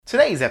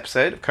Today's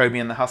episode of Kobe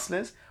and the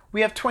Hustlers, we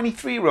have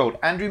 23-year-old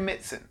Andrew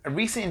Mitson, a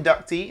recent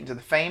inductee into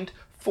the famed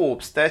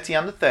Forbes 30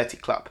 Under 30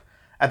 Club.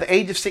 At the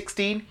age of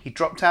 16, he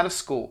dropped out of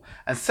school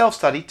and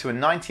self-studied to a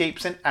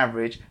 98%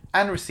 average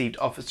and received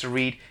offers to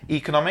read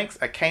economics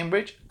at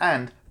Cambridge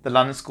and the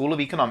London School of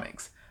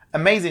Economics.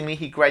 Amazingly,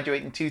 he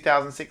graduated in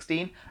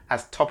 2016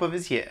 as top of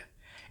his year.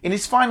 In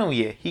his final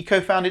year, he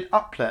co-founded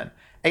Uplearn,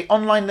 an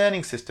online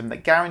learning system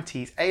that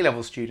guarantees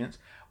A-level students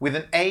with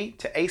an A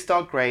to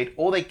A-star grade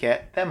or they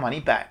get their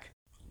money back.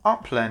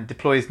 Uplearn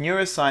deploys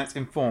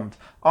neuroscience-informed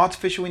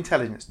artificial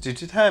intelligence to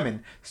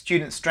determine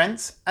students'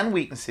 strengths and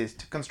weaknesses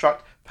to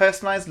construct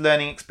personalized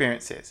learning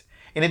experiences.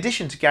 In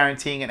addition to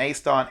guaranteeing an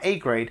A-star and A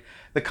grade,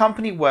 the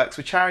company works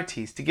with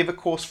charities to give a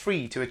course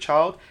free to a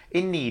child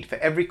in need for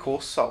every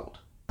course sold.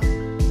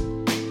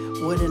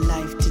 What a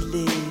life to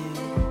live.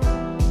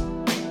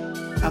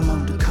 I'm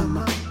on the come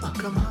up.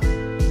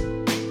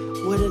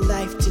 What a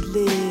life to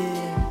live.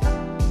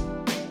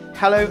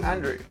 Hello,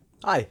 Andrew.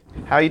 Hi.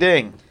 How are you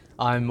doing?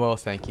 I'm well,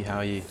 thank you. How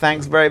are you?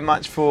 Thanks very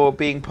much for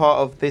being part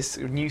of this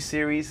new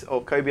series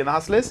of Kobe and the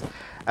Hustlers.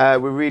 We're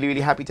really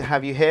happy to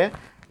have you here.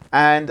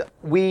 And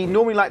we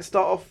normally like to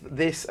start off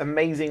this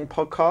amazing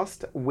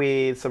podcast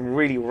with some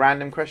really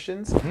random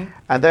questions. Mm-hmm.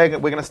 And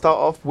we're going to start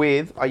off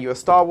with, are you a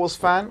Star Wars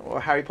fan or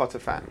a Harry Potter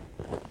fan?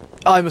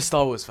 I'm a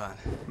Star Wars fan.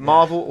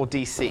 Marvel or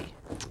DC?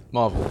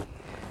 Marvel.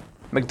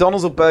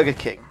 McDonald's or Burger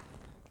King?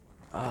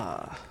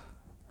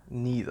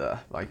 Neither.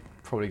 I'd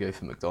probably go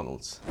for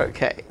McDonald's.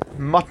 Okay.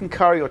 Mutton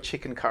curry or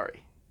chicken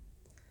curry?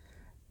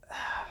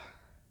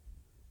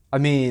 I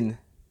mean,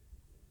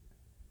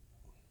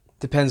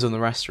 depends on the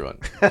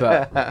restaurant,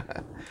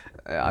 but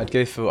I'd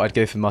go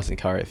for mutton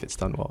curry if it's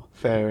done well.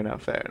 Fair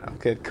enough.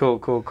 Good.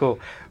 Cool.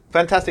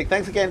 Fantastic.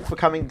 Thanks again for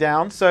coming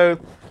down. So,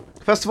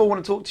 first of all, I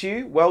want to talk to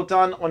you. Well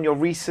done on your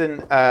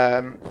recent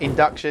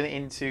induction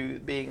into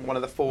being one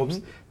of the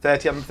Forbes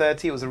 30 Under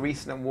 30. It was a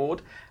recent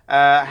award.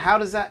 How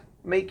does that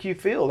make you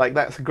feel? Like,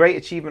 that's a great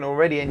achievement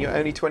already, and you're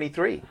only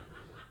 23.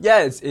 Yeah,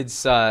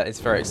 it's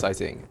very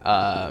exciting.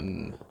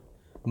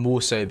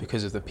 More so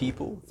because of the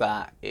people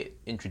that it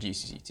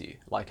introduces you to.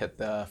 Like at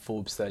the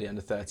Forbes 30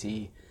 Under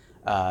 30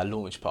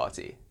 launch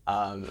party.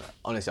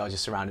 Honestly, I was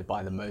just surrounded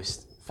by the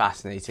most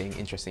fascinating,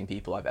 interesting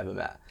people I've ever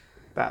met.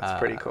 That's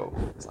pretty cool.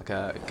 It's like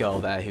a girl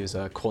there who's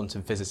a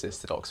quantum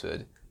physicist at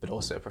Oxford, but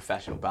also a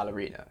professional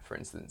ballerina, for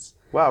instance.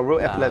 Wow,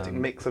 real athletic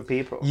mix of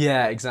people.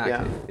 Yeah,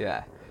 exactly.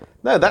 Yeah.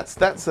 No,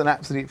 that's an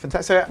absolute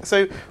fantastic.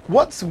 So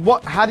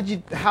how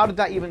did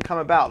that even come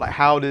about? Like,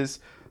 how does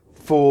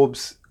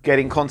Forbes get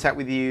in contact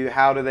with you?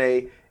 How do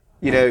they,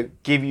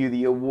 give you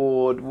the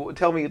award?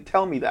 Tell me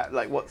that.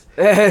 Like,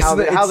 how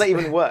does that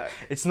even work?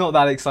 It's not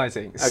that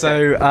exciting. Okay.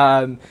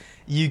 So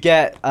you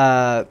get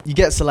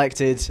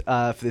selected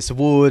for this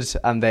award,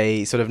 and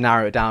they sort of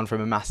narrow it down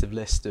from a massive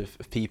list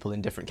of people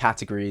in different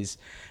categories,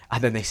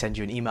 and then they send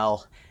you an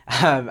email,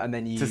 and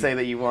then to say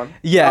that you won.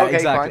 Yeah, okay,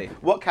 exactly. Fine.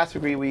 What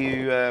category were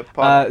you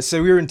part of?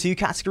 So we were in two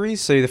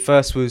categories. So the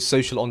first was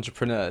social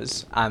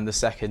entrepreneurs, and the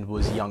second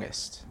was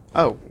youngest.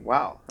 Oh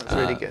wow, that's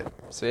really good.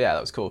 So yeah,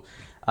 that was cool.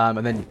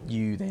 And then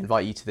they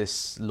invite you to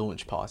this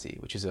launch party,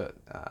 which is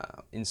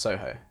in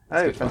Soho.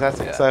 Oh,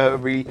 fantastic! Yeah. So a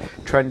really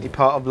trendy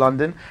part of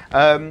London.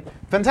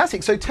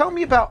 Fantastic. So tell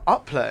me about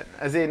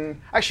Uplearn.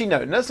 Actually,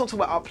 no, let's not talk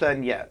about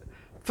Uplearn yet.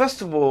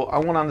 First of all, I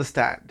want to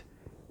understand.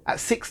 At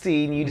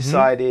 16, you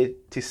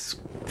decided to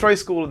throw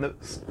school in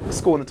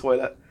the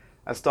toilet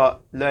and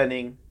start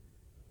learning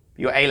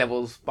your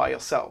A-levels by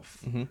yourself.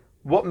 Mm-hmm.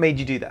 What made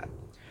you do that?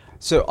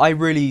 So I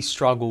really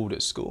struggled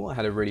at school. I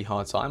had a really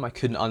hard time. I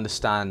couldn't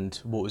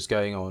understand what was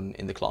going on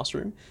in the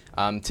classroom.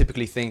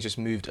 Typically, things just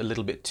moved a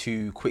little bit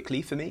too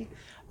quickly for me.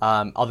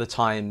 Other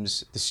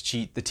times,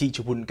 the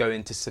teacher wouldn't go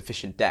into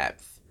sufficient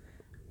depth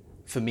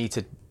for me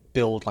to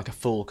build like a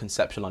full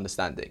conceptual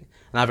understanding.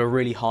 And I have a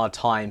really hard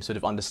time sort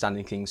of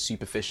understanding things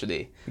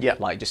superficially. Yeah.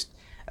 Like just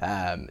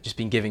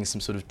being given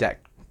some sort of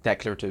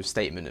declarative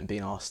statement and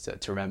being asked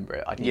to remember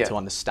it. I need to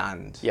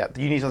understand. Yeah,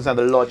 you need to understand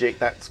the logic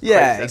that's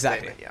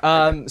exactly.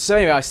 Yeah. So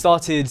anyway, I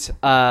started.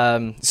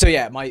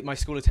 My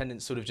school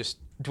attendance sort of just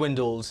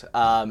dwindled,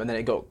 and then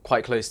it got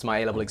quite close to my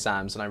A-level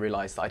exams, and I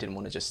realised that I didn't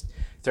want to just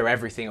throw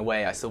everything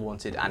away. I still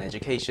wanted an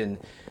education,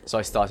 so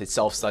I started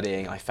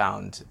self-studying. I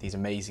found these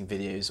amazing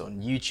videos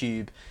on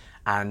YouTube,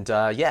 and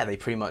they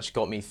pretty much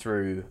got me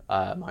through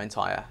my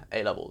entire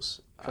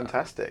A-levels.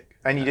 Fantastic.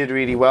 And you did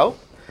really well.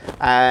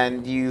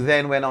 And you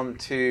then went on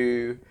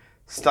to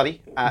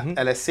study at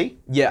LSE.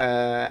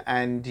 Yeah.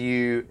 And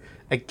you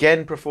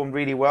again performed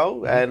really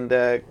well and,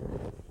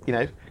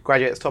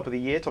 graduated as top of the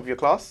year, top of your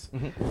class.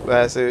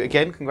 So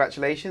again,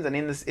 congratulations. And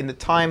in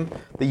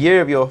the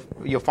year of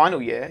your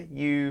final year,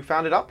 you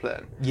founded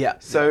Uplearn. Yeah.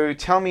 So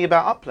tell me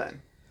about Uplearn.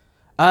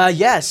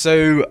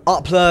 So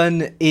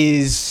Uplearn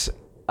is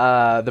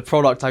the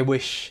product I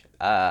wish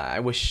I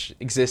wish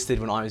existed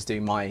when I was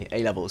doing my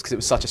A-levels, because it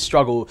was such a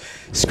struggle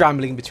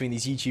scrambling between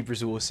these YouTube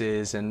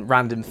resources and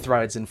random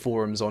threads and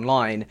forums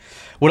online.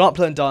 What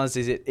Uplearn does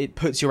is it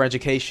puts your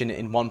education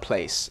in one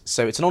place.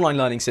 So it's an online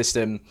learning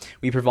system.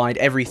 We provide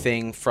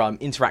everything from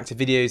interactive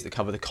videos that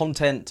cover the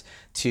content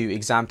to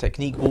exam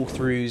technique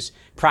walkthroughs,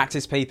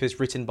 practice papers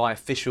written by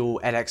official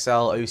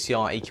Edexcel,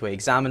 OCR, AQA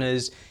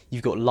examiners.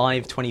 You've got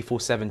live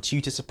 24/7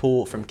 tutor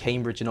support from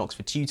Cambridge and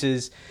Oxford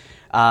tutors.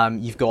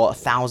 You've got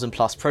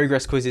 1,000+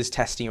 progress quizzes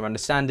testing your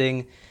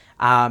understanding.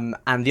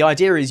 And the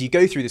idea is you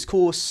go through this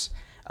course,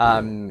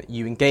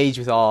 you engage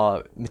with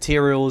our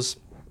materials,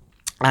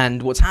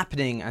 and what's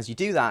happening as you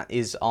do that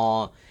is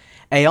our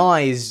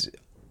AI is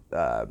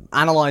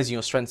analyzing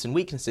your strengths and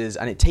weaknesses,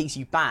 and it takes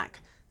you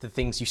back to the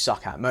things you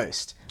suck at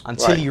most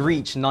until you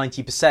reach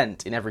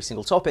 90% in every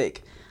single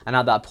topic. And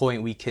at that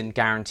point, we can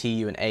guarantee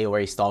you an A or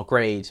A star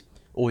grade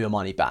or your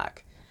money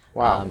back.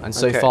 Wow. And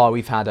so far,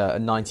 we've had a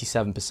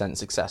 97%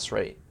 success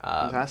rate.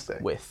 Fantastic.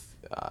 With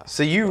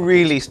So you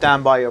really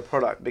stand by your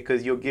product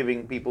because you're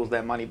giving people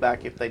their money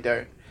back if they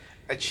don't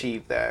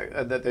achieve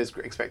those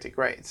expected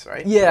grades,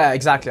 right? Yeah,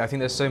 exactly. I think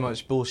there's so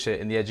much bullshit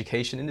in the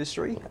education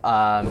industry.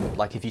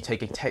 Like if you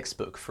take a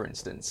textbook, for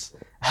instance,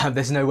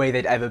 there's no way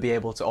they'd ever be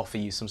able to offer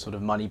you some sort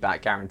of money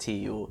back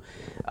guarantee or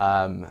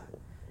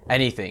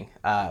anything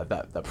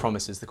that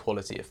promises the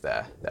quality of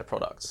their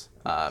products.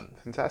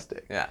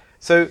 Fantastic. Yeah.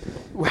 So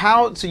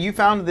you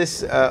founded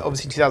this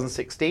obviously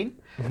 2016,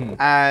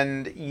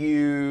 and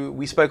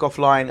we spoke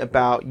offline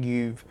about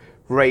you've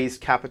raised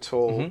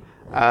capital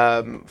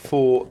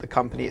for the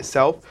company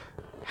itself.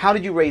 How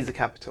did you raise the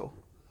capital?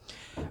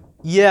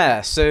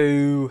 Yeah,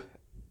 so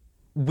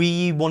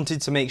we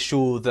wanted to make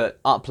sure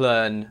that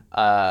Uplearn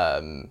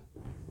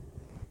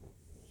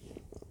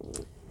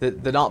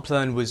that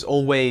Uplearn was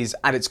always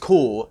at its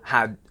core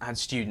had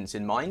students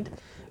in mind.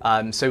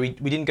 So we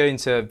didn't go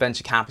into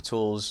venture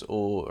capitals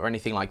or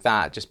anything like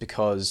that just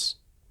because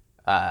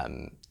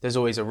there's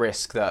always a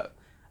risk that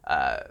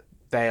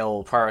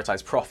they'll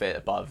prioritize profit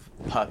above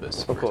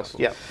purpose. Of course,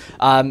 yeah.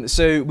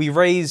 So we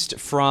raised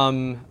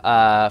from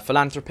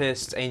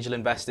philanthropists, angel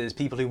investors,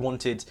 people who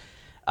wanted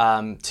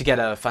to get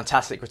a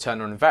fantastic return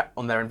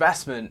on their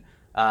investment,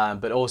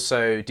 but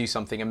also do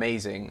something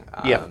amazing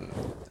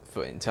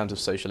in terms of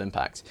social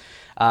impact.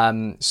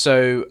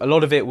 So a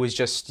lot of it was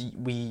just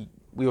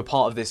we were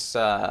part of this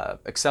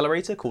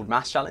accelerator called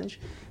Mass Challenge.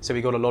 So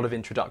we got a lot of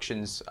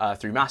introductions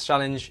through Mass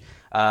Challenge.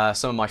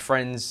 Some of my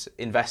friends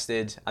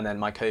invested, and then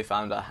my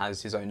co-founder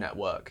has his own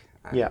network,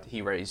 and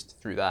he raised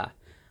through there.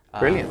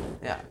 Brilliant.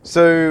 Yeah.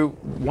 So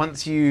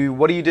what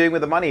are you doing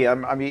with the money?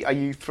 I mean, are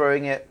you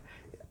throwing it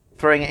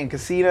in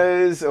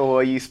casinos,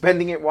 or are you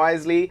spending it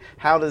wisely?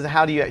 How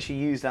do you actually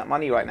use that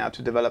money right now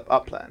to develop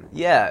Uplearn?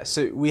 Yeah,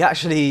 so we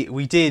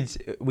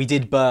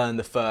did burn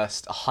the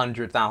first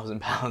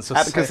 £100,000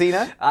 at the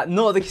casino.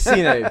 Not at the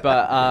casino,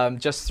 but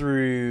just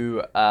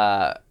through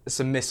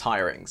some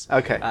mishirings.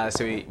 Okay.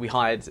 So we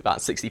hired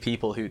about 60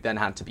 people who then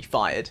had to be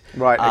fired.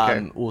 Right.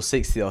 Okay. All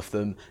 60 of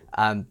them,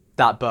 and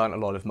that burnt a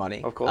lot of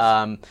money. Of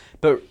course.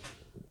 But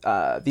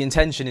the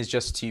intention is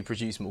just to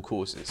produce more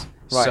courses.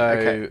 Right. So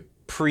Okay.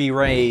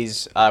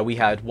 Pre-raise, we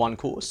had one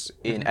course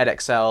in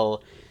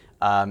Edexcel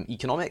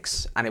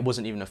economics, and it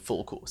wasn't even a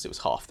full course, it was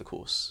half the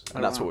course,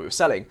 and that's what we were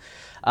selling.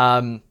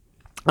 And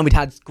we'd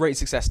had great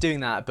success doing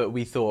that, but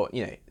we thought,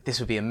 this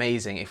would be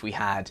amazing if we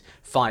had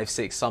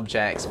 5-6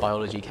 subjects,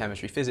 biology,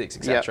 chemistry, physics,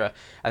 etc.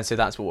 And so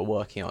that's what we're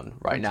working on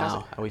right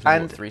now, and we've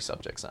got 3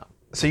 subjects out.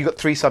 So you've got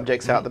 3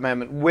 subjects out at the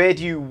moment. Where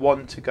do you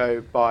want to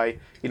go by,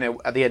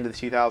 at the end of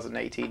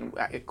 2018,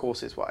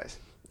 courses-wise?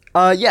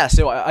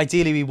 So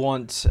ideally we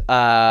want,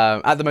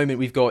 at the moment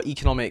we've got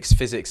economics,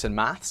 physics and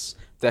maths.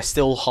 They're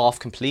still half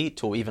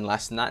complete or even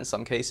less than that in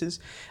some cases.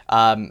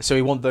 So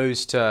we want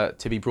those to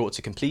be brought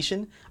to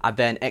completion and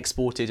then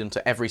exported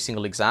into every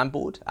single exam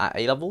board at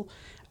A-level.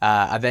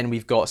 And then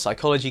we've got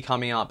psychology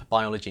coming up,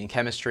 biology and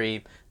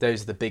chemistry.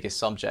 Those are the biggest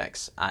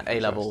subjects at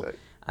A-level.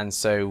 And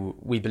so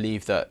we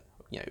believe that,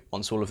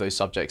 once all of those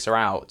subjects are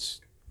out,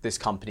 this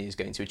company is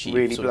going to achieve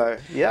really blow.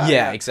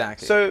 Yeah,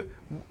 exactly. So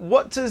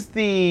what does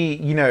the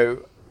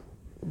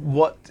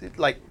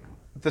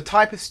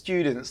type of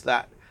students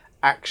that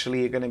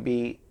actually are going to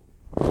be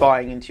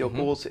buying into your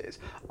courses,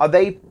 are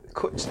they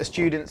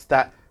students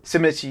that,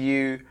 similar to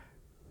you,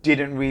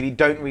 don't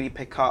really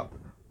pick up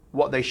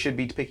what they should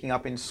be picking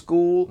up in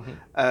school,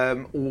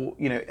 or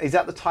is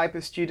that the type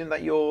of student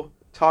that you're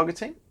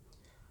targeting?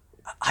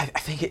 I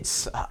think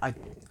it's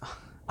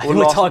Or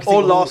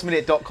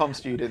lastminute.com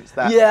students.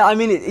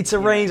 It's a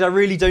range. I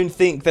really don't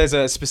think there's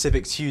a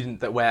specific student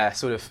that we're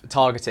sort of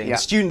targeting. Yeah.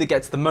 The student that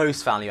gets the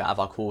most value out of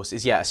our course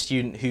is a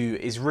student who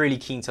is really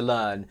keen to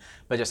learn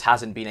but just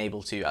hasn't been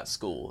able to at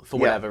school for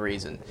whatever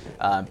reason.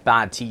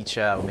 Bad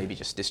teacher, or maybe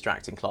just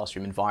distracting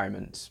classroom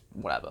environment,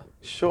 whatever.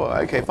 Sure,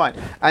 okay, fine.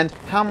 And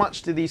how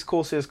much do these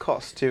courses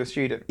cost to a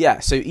student? Yeah,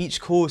 so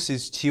each course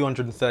is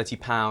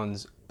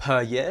 £230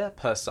 per year,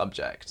 per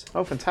subject.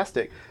 Oh,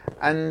 fantastic.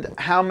 And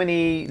how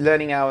many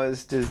learning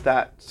hours does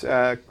that,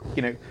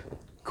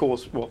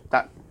 course,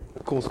 that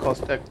course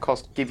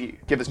cost give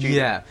a student?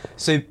 Yeah.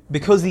 So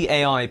because the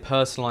AI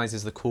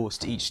personalizes the course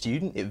to each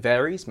student, it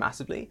varies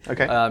massively.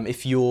 Okay.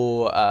 If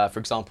you're, for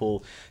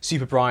example,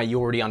 super bright, you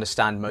already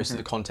understand most of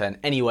the content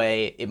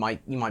anyway. You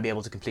might be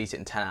able to complete it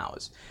in 10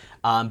 hours.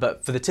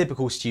 But for the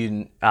typical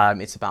student,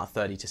 it's about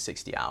 30 to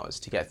 60 hours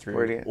to get through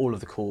Brilliant. all of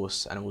the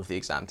course and all of the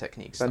exam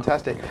techniques.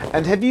 Fantastic.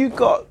 And have you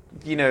got,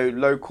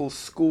 local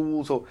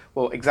schools or,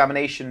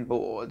 examination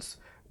boards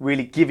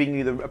really giving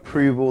you the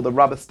approval, the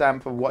rubber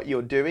stamp of what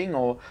you're doing,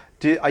 or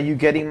are you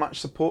getting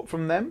much support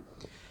from them?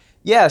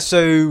 Yeah,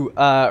 so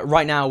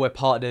right now we're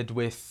partnered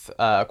with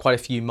quite a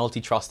few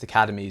multi-trust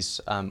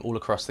academies all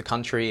across the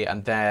country,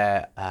 and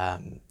they're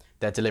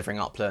delivering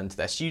Uplearn to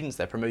their students,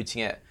 they're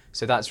promoting it,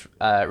 so that's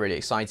really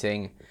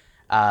exciting.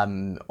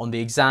 On the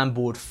exam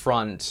board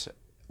front,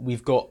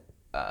 we've got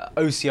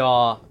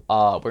OCR,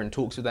 we're in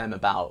talks with them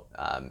about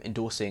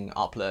endorsing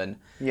Uplearn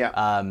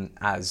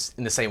as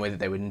in the same way that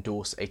they would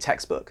endorse a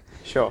textbook.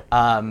 Sure.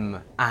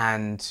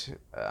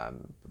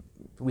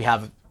 We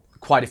have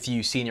quite a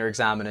few senior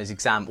examiners,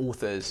 exam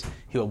authors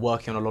who are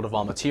working on a lot of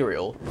our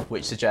material,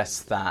 which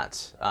suggests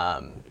that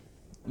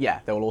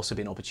there will also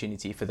be an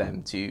opportunity for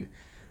them to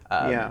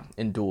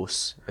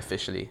endorse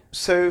officially.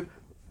 So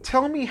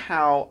tell me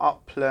how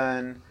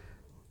Uplearn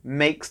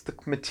makes the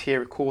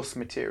course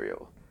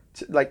material.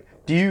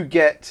 Do you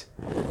get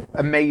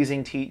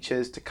amazing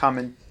teachers to come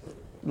and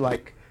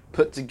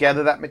put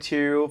together that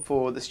material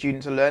for the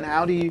student to learn?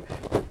 How do you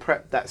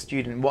prep that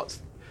student?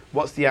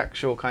 What's the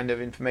actual kind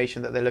of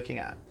information that they're looking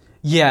at?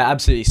 Yeah,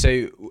 absolutely.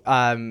 So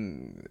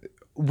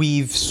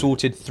we've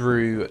sorted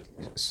through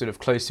sort of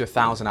close to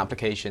 1,000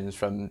 applications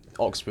from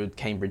Oxford,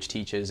 Cambridge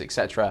teachers,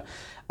 etc.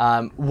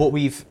 What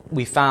we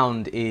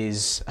found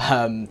is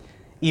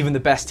even the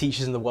best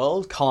teachers in the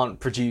world can't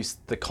produce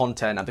the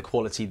content at the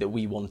quality that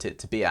we want it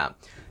to be at.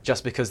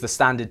 Just because the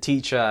standard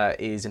teacher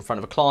is in front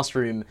of a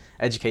classroom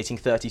educating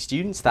 30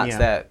 students, that's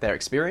their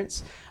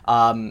experience.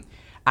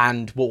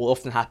 And what will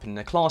often happen in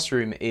a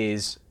classroom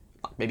is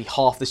maybe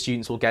half the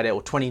students will get it,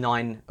 or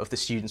 29 of the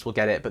students will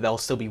get it, but there'll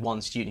still be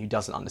one student who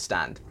doesn't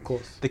understand. Of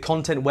course. The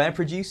content we're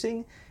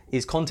producing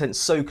is content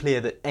so clear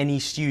that any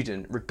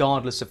student,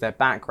 regardless of their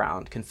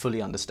background, can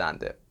fully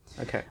understand it.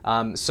 Okay.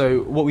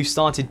 So what we've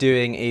started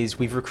doing is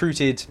we've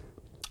recruited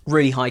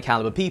really high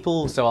caliber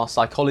people. So our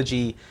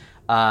psychology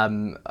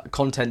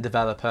content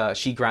developer,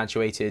 she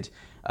graduated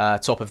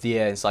top of the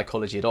year in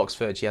psychology at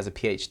Oxford. She has a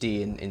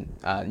PhD in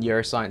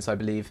neuroscience, I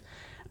believe.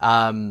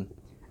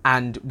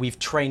 And we've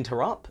trained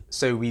her up.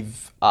 So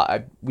we've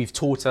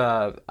taught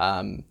her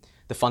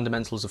the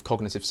fundamentals of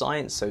cognitive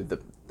science, so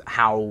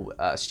how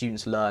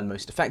students learn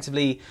most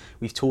effectively.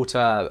 We've taught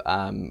her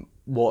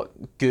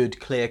what good,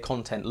 clear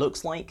content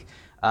looks like.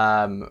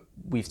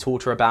 We've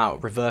taught her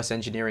about reverse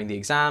engineering the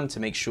exam to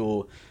make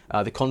sure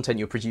the content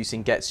you're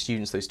producing gets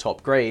students those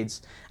top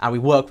grades. And we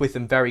work with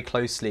them very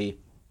closely,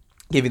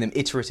 giving them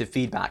iterative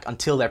feedback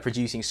until they're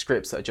producing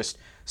scripts that are just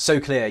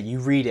so clear, you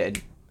read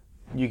it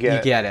and you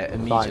get it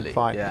immediately.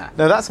 Fine. Yeah.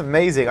 No, that's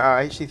amazing.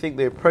 I actually think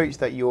the approach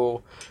that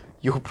you're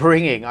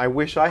bringing, I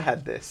wish I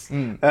had this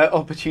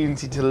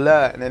opportunity to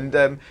learn. And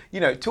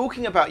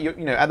talking about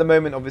at the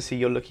moment, obviously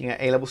you're looking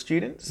at A-level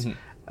students.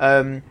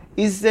 Mm-hmm.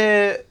 Is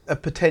there a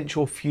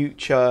potential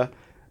future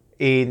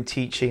in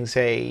teaching,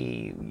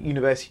 say,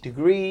 university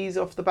degrees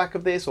off the back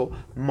of this, or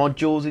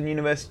modules in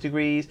university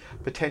degrees,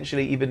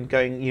 potentially even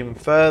going even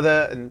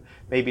further and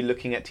maybe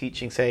looking at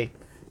teaching, say,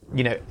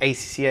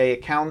 ACCA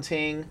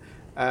accounting?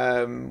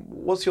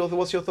 What's your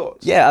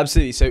thoughts? Yeah,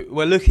 absolutely. So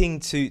we're looking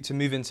to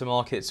move into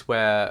markets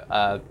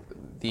where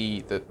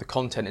the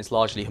content is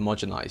largely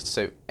homogenized.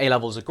 So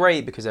A-levels are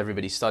great because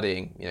everybody's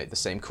studying the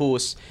same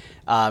course.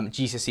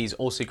 GCSE is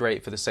also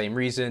great for the same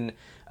reason.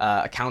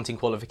 Accounting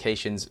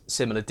qualifications,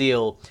 similar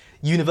deal.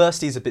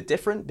 University is a bit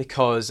different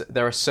because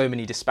there are so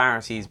many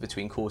disparities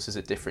between courses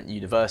at different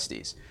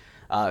universities.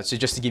 So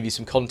just to give you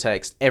some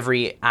context,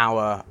 every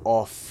hour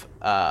of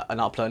an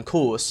Uplearn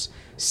course,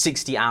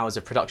 60 hours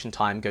of production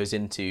time goes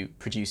into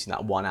producing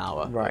that 1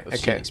 hour of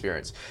student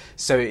experience.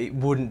 So it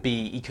wouldn't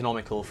be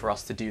economical for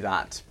us to do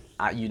that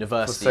at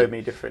university. For so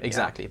many different...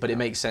 Exactly, but it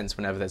makes sense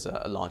whenever there's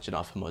a large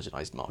enough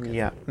homogenized market.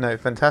 Yeah, no,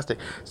 fantastic.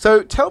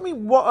 So tell me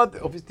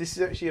obviously this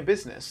is actually a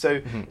business,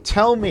 so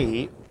tell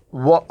me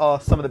what are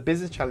some of the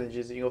business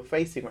challenges that you're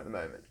facing at the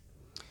moment?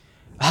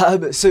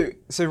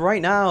 So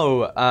right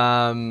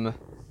now,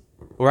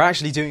 we're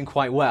actually doing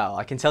quite well.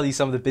 I can tell you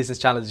some of the business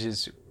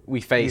challenges we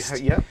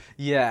faced.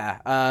 Yeah.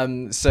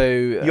 So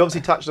you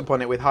obviously touched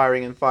upon it with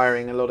hiring and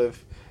firing a lot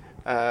of,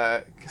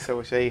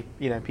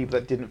 people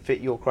that didn't fit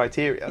your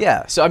criteria.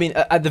 Yeah. So I mean,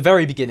 at the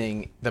very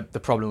beginning, the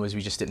problem was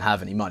we just didn't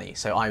have any money.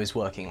 So I was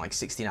working like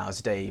 16 hours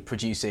a day,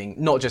 producing,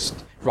 not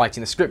just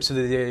writing the scripts for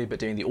the video, but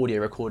doing the audio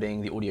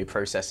recording, the audio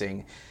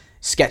processing,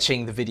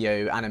 sketching the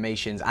video,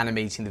 animations,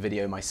 animating the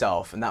video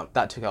myself, and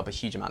that took up a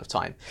huge amount of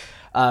time.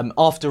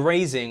 After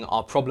raising,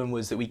 our problem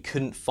was that we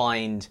couldn't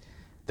find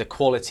the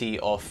quality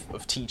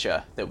of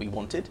teacher that we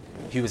wanted,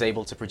 who was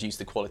able to produce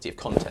the quality of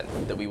content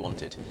that we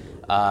wanted.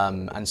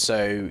 And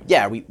so,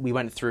 we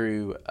went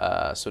through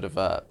sort of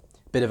a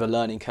bit of a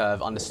learning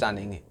curve,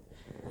 understanding,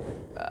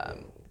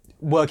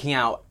 working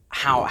out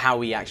how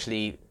we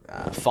actually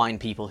find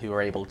people who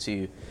are able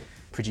to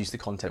produce the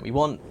content we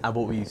want. And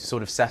what we've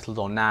sort of settled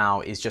on now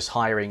is just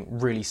hiring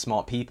really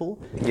smart people.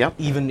 Yep.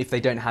 Even if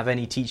they don't have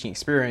any teaching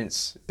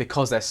experience,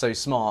 because they're so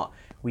smart,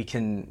 we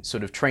can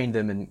sort of train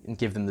them and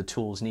give them the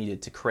tools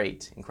needed to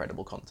create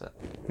incredible content.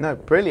 No,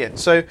 brilliant.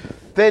 So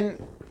then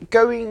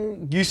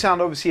you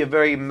sound obviously a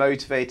very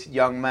motivated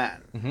young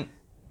man. Mm-hmm.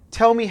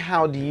 Tell me,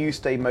 how do you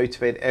stay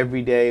motivated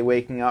every day,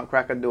 waking up,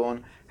 crack of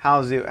dawn?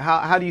 How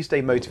do you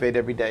stay motivated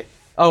every day?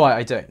 Oh,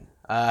 I don't.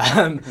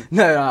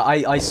 No,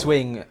 I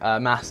swing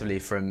massively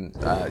from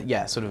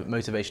sort of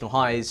motivational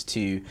highs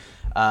to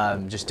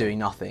just doing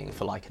nothing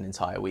for like an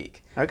entire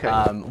week. Okay.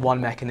 One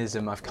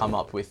mechanism I've come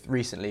up with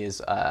recently is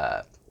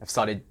I've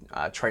started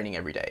training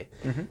every day.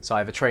 Mm-hmm. So I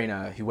have a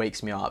trainer who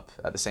wakes me up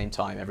at the same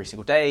time every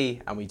single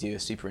day, and we do a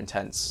super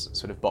intense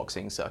sort of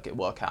boxing circuit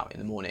workout in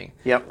the morning.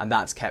 Yep. And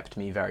that's kept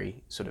me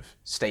very sort of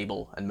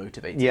stable and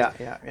motivated.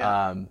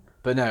 Yeah.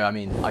 But no, I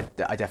mean, I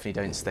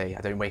definitely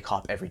I don't wake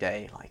up every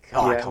day like,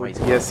 I can't wait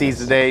to seize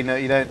the day. No,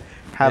 you don't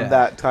have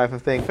that type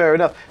of thing. Fair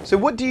enough. So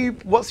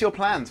what's your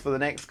plans for the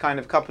next kind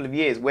of couple of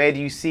years? Where do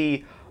you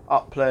see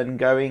Uplearn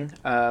going?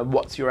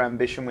 What's your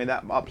ambition with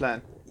that Uplearn?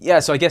 Yeah,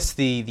 so I guess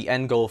the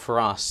end goal for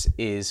us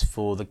is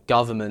for the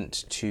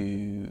government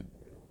to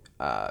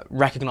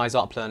recognise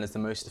Uplearn as the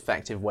most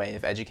effective way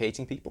of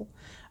educating people,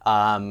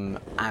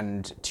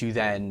 and to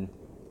then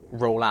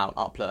roll out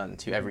Uplearn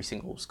to every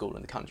single school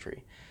in the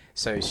country.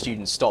 So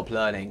students stop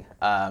learning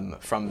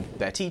from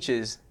their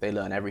teachers, they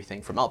learn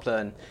everything from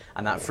Uplearn,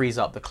 and that frees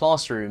up the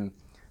classroom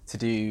to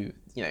do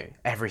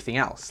everything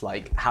else,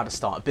 like how to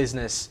start a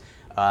business,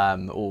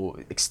 or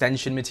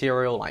extension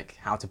material, like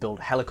how to build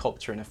a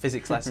helicopter in a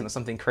physics lesson or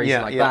something crazy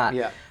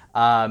that.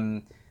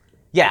 And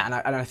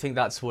I think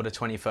that's what a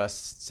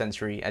 21st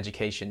century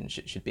education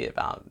should be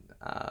about.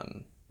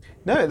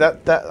 No,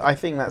 that I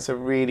think that's a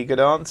really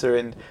good answer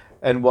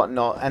and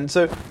whatnot. And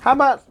so, how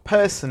about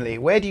personally?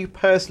 Where do you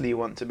personally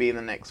want to be in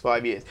the next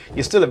 5 years?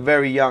 You're still a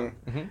very young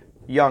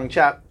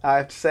chap, I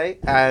have to say.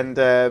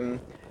 And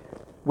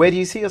where do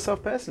you see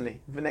yourself personally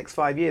for the next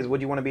 5 years? What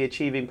do you want to be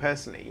achieving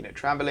personally?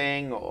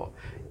 Traveling, or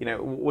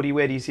what do you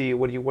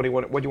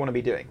want to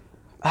be doing?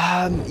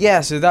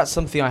 So that's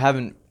something I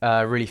haven't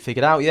really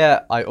figured out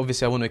yet. I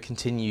want to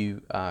continue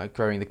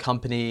growing the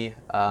company.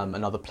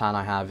 Another plan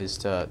I have is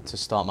to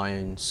start my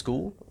own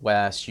school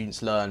where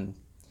students learn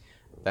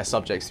their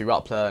subjects through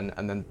Uplearn,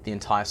 and then the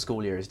entire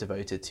school year is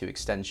devoted to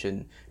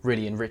extension,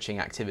 really enriching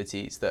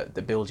activities that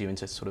build you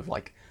into sort of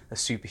like a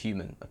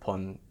superhuman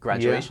upon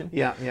graduation.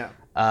 Yeah.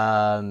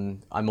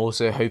 I'm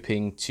also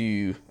hoping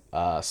to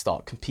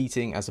start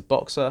competing as a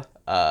boxer.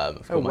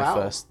 I've got my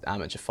first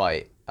amateur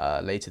fight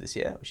later this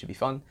year, which should be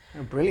fun.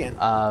 Oh, brilliant.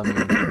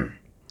 And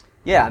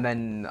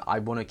then I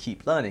want to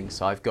keep learning.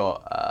 So I've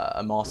got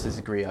a master's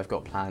degree I've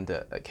got planned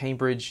at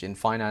Cambridge in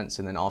finance,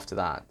 and then after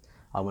that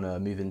I want to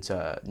move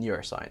into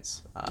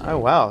neuroscience. Oh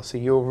wow! So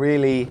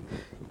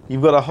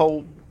you've got a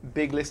whole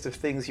big list of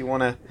things you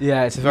want to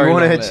it's a very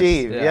long list.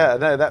 achieve. Yeah,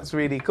 no, that's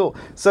really cool.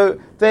 So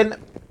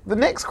then the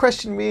next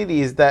question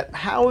really is that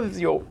how have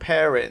your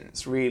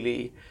parents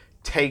really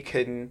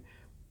taken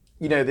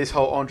this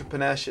whole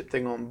entrepreneurship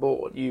thing on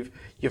board? You've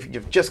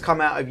just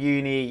come out of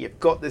uni, you've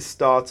got this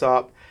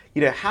startup.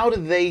 How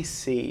do they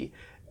see?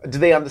 Do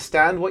they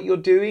understand what you're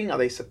doing? Are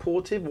they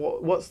supportive?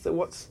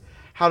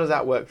 How does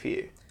that work for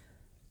you?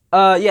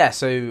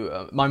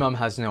 So my mum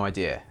has no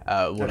idea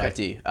what I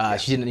do.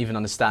 She didn't even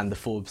understand the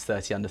Forbes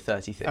 30 under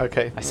 30 thing.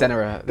 Okay. I sent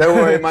her a... Don't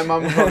worry, my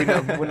mum probably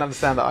wouldn't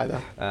understand that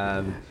either.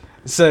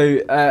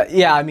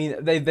 I mean,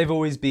 they've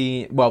always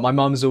been... Well, my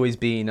mum's always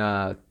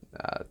been...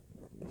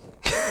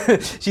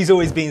 she's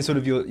always been sort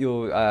of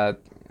your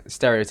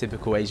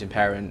stereotypical Asian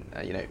parent,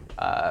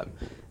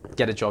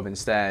 get a job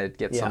instead,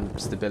 get some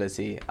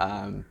stability.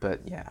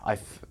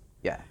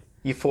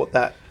 You fought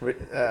that?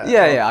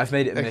 I've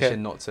made it a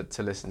mission not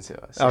to listen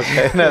to us.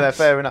 Okay, no,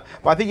 fair enough.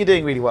 But I think you're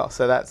doing really well.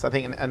 So that's, I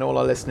think, and all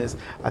our listeners,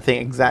 I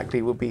think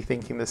exactly will be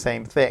thinking the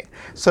same thing.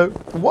 So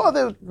what are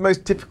the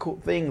most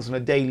difficult things on a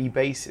daily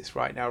basis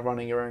right now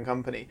running your own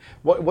company?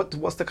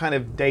 What's the kind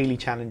of daily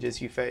challenges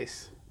you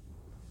face?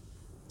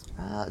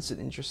 That's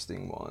an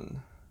interesting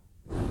one.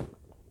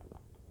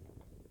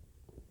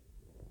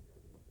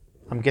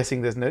 I'm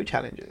guessing there's no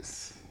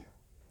challenges.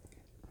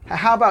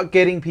 How about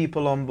getting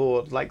people on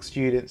board, like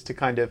students, to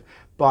kind of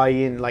buy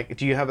in? Like,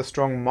 do you have a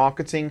strong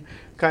marketing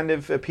kind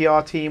of a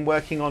PR team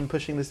working on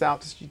pushing this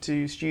out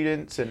to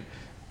students? And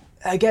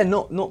again,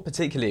 not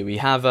particularly. We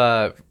have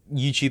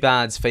YouTube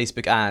ads,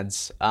 Facebook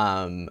ads,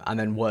 and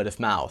then word of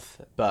mouth.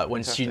 But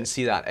when students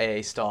see that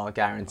AA star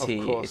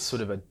guarantee, it's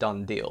sort of a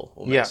done deal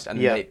almost.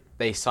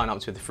 They sign up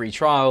to the free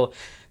trial.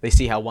 They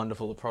see how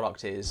wonderful the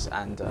product is,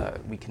 and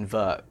we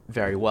convert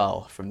very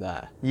well from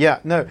there. Yeah,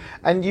 no.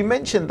 And you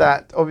mentioned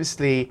that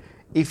obviously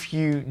if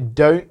you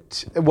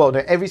don't,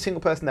 every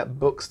single person that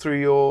books through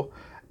your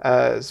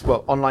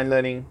online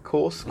learning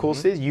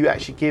courses, you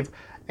actually give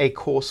a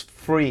course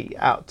free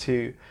out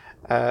to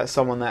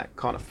someone that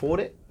can't afford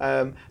it.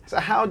 So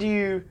how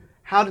do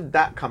How did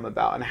that come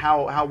about, and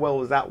how well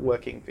was that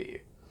working for you?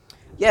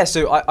 Yeah,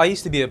 so I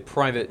used to be a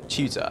private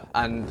tutor,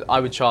 and I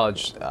would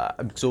charge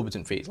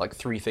exorbitant fees, like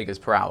 3 figures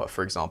per hour,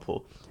 for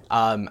example.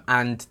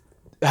 And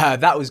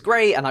that was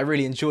great, and I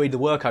really enjoyed the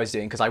work I was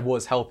doing because I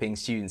was helping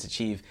students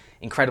achieve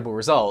incredible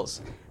results.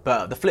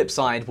 But the flip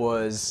side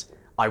was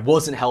I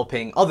wasn't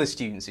helping other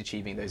students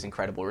achieving those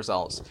incredible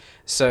results.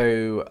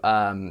 So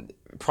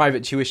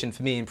private tuition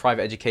for me and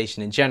private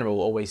education in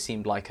general always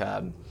seemed like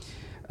a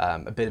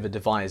bit of a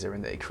divisor,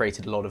 in that it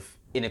created a lot of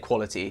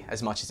inequality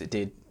as much as it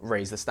did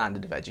raise the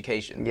standard of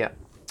education. Yeah.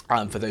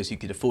 For those who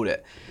could afford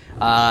it.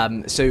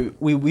 So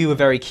we were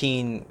very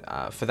keen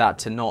for that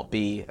to not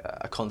be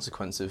a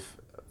consequence of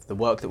the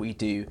work that we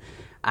do.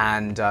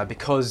 And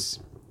because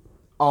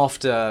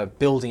after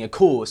building a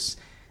course,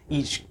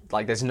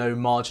 there's no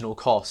marginal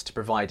cost to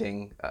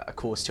providing a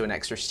course to an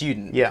extra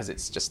student, because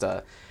it's just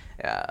a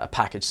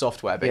packaged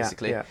software,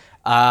 basically.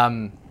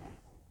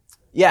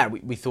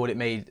 We thought it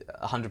made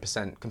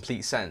 100%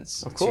 complete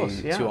sense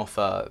to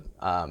offer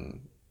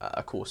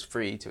a course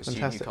free to a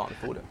student who can't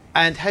afford it.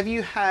 And have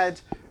you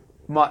had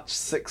much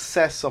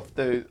success off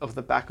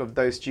the back of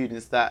those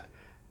students that,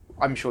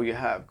 I'm sure you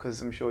have,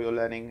 because I'm sure your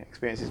learning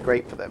experience is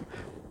great for them.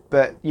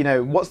 But,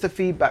 what's the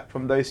feedback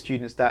from those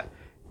students that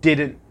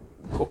didn't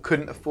or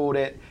couldn't afford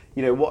it?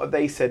 What have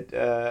they said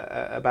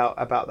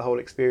about the whole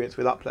experience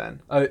with Uplearn?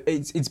 Oh,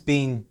 it's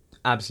been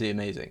absolutely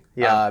amazing.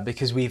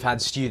 Because we've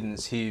had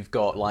students who've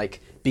got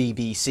like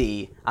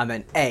BBC and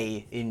then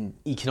A in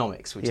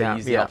economics, which they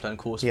use the Uplearn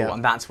course for,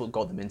 and that's what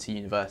got them into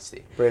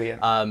university.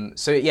 Brilliant.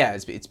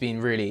 It's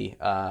been really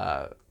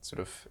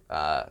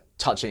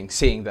touching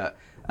seeing that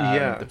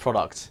the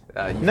product.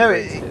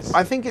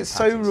 I think it's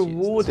so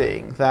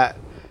rewarding that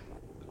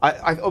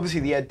I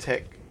obviously the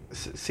EdTech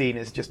scene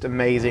is just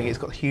amazing. It's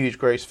got huge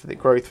growth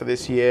for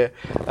this year.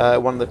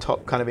 One of the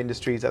top kind of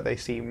industries that they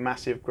see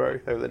massive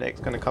growth over the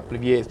next kind of couple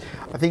of years.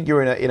 I think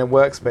you're in a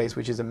workspace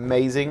which is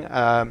amazing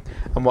and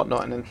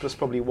whatnot, and that's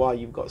probably why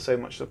you've got so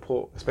much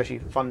support, especially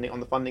funding on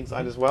the funding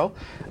side as well.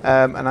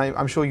 And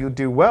I'm sure you'll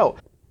do well.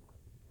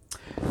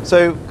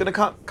 So, going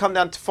to come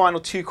down to final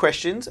 2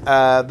 questions.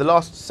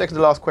 The second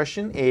to last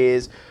question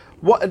is,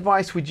 what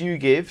advice would you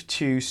give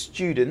to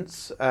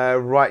students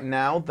right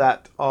now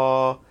that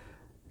are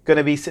going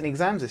to be sitting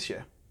exams this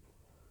year?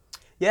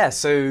 Yeah,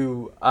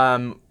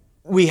 so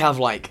we have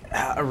like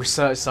a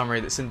research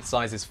summary that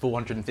synthesizes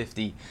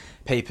 450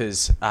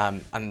 papers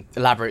and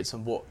elaborates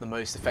on what the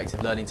most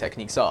effective learning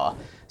techniques are.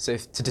 So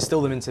to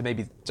distill them into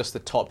maybe just the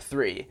top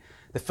 3,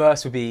 the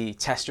first would be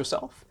test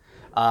yourself.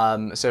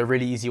 So a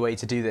really easy way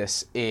to do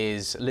this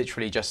is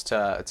literally just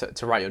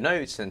to write your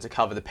notes and to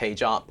cover the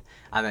page up,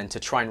 and then to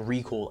try and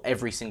recall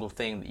every single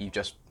thing that you've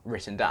just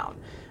written down.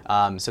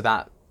 So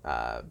that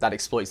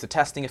exploits the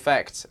testing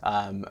effect,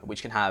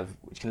 which can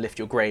lift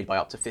your grade by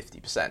up to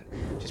 50%,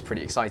 which is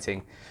pretty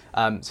exciting.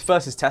 So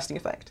first is testing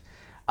effect.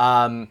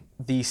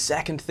 The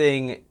second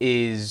thing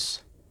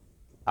is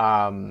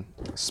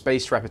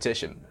spaced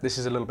repetition. This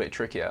is a little bit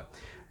trickier.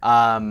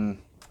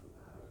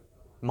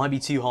 Might be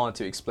too hard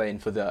to explain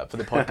for the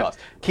podcast.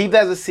 Keep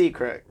that as a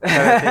secret.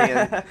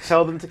 And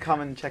tell them to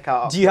come and check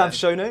out. Do you have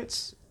show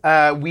notes?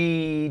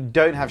 We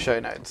don't have show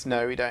notes.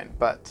 No, we don't.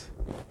 But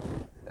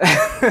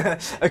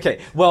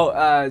okay.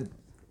 Well,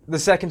 the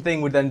second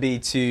thing would then be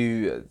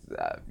to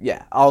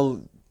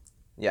the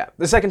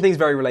second thing is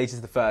very related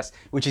to the first,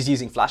 which is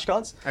using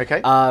flashcards.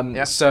 Okay.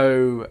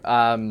 So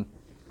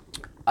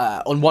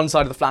on one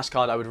side of the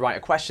flashcard, I would write a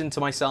question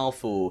to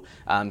myself or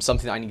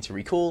something that I need to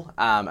recall,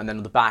 and then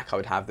on the back, I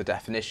would have the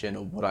definition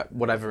or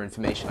whatever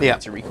information I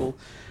need to recall.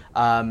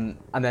 And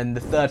then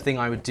the third thing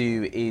I would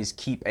do is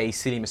keep a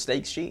silly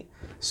mistakes sheet.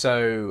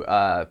 So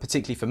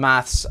particularly for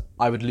maths,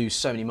 I would lose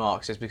so many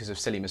marks just because of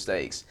silly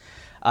mistakes.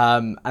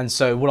 And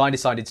so what I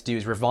decided to do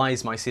is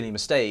revise my silly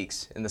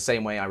mistakes in the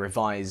same way I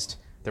revised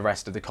the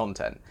rest of the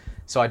content.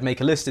 So I'd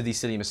make a list of these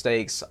silly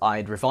mistakes,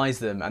 I'd revise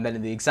them, and then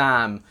in the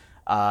exam,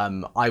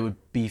 I would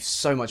be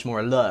so much more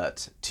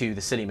alert to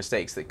the silly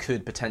mistakes that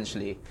could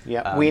potentially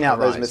wean out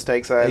arise. those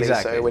mistakes early,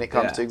 Exactly. So when it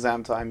comes to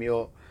exam time,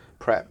 you're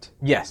prepped.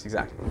 Yes,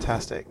 exactly.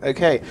 Fantastic.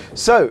 Okay,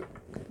 so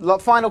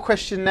final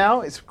question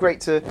now. It's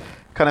great to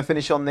kind of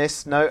finish on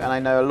this note, and I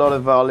know a lot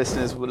of our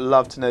listeners would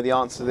love to know the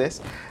answer to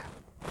this.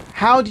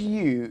 How do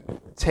you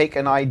take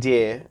an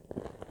idea?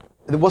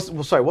 What's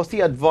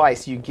the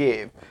advice you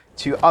give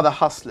to other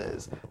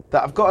hustlers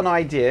that have got an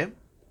idea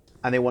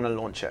and they want to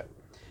launch it?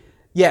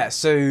 Yeah,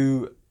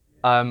 so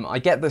I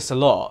get this a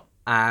lot,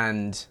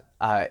 and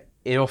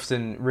it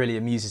often really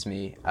amuses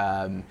me.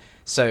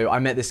 So I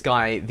met this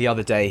guy the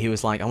other day who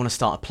was like, I want to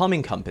start a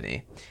plumbing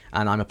company,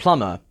 and I'm a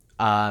plumber.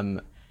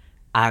 And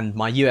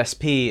my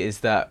USP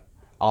is that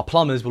our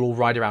plumbers will all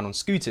ride around on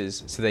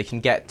scooters so they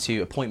can get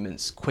to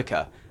appointments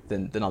quicker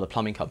than other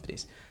plumbing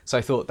companies. So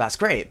I thought, that's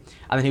great.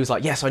 And then he was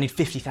like, yeah, so I need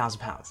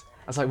 £50,000. I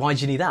was like, why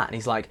do you need that? And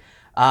he's like,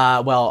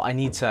 well, I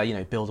need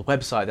to, build a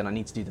website, then I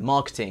need to do the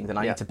marketing, then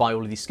I need to buy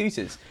all of these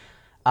scooters.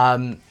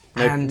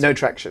 No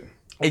traction.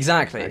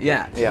 Exactly.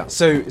 Yeah. Yeah.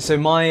 So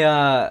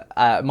my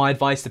my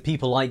advice to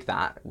people like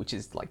that, which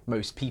is like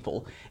most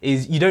people,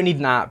 is you don't need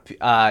an app.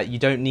 You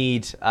don't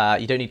need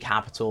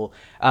capital.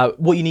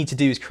 What you need to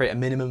do is create a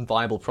minimum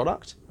viable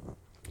product.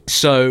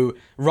 So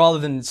rather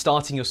than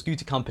starting your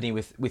scooter company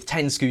with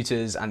 10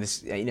 scooters and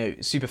this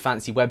super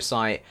fancy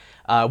website,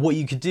 what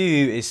you could do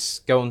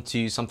is go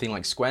onto something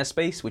like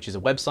Squarespace, which is a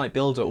website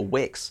builder, or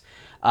Wix.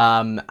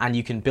 And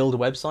you can build a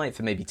website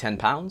for maybe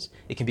 £10.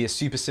 It can be a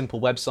super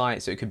simple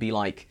website, so it could be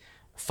like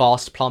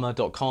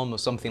fastplumber.com or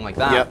something like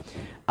that. Yep.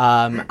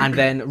 And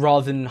then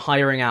rather than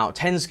hiring out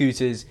 10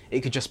 scooters,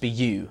 it could just be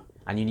you,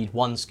 and you need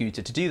one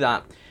scooter to do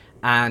that,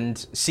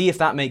 and see if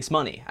that makes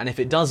money. And if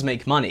it does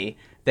make money,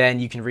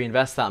 then you can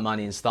reinvest that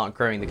money and start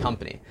growing the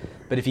company.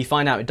 But if you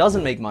find out it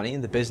doesn't make money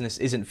and the business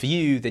isn't for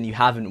you, then you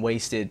haven't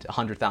wasted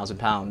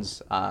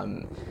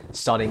 £100,000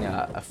 starting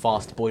a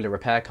fast boiler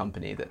repair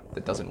company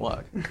that doesn't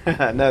work.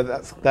 No,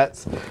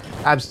 that's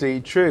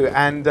absolutely true.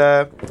 And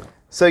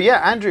so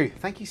yeah, Andrew,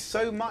 thank you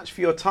so much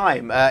for your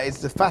time.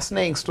 It's a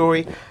fascinating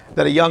story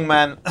that a young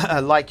man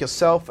like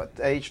yourself at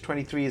age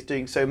 23 is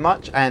doing so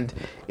much and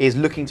is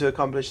looking to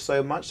accomplish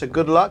so much. So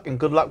good luck, and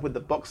good luck with the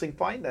boxing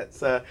fight.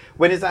 That's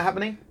when is that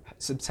happening?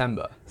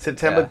 September.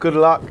 Yeah. Good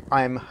luck.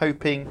 I'm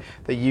hoping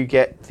that you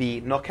get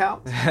the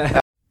knockout.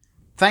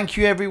 Thank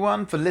you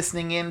everyone for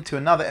listening in to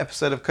another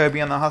episode of Kobe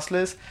and the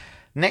Hustlers.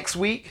 Next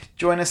week,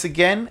 join us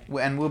again,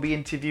 and we'll be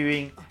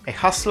interviewing a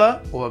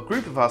hustler or a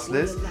group of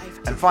hustlers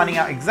and finding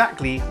out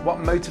exactly what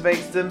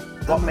motivates them,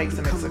 what makes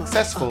them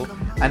successful,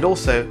 and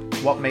also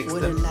what makes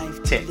them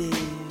tick.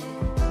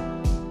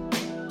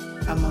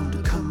 I'm on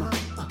the come up.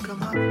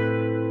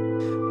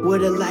 What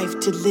a life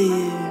to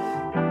live.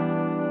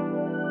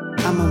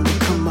 I'm on the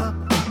come up.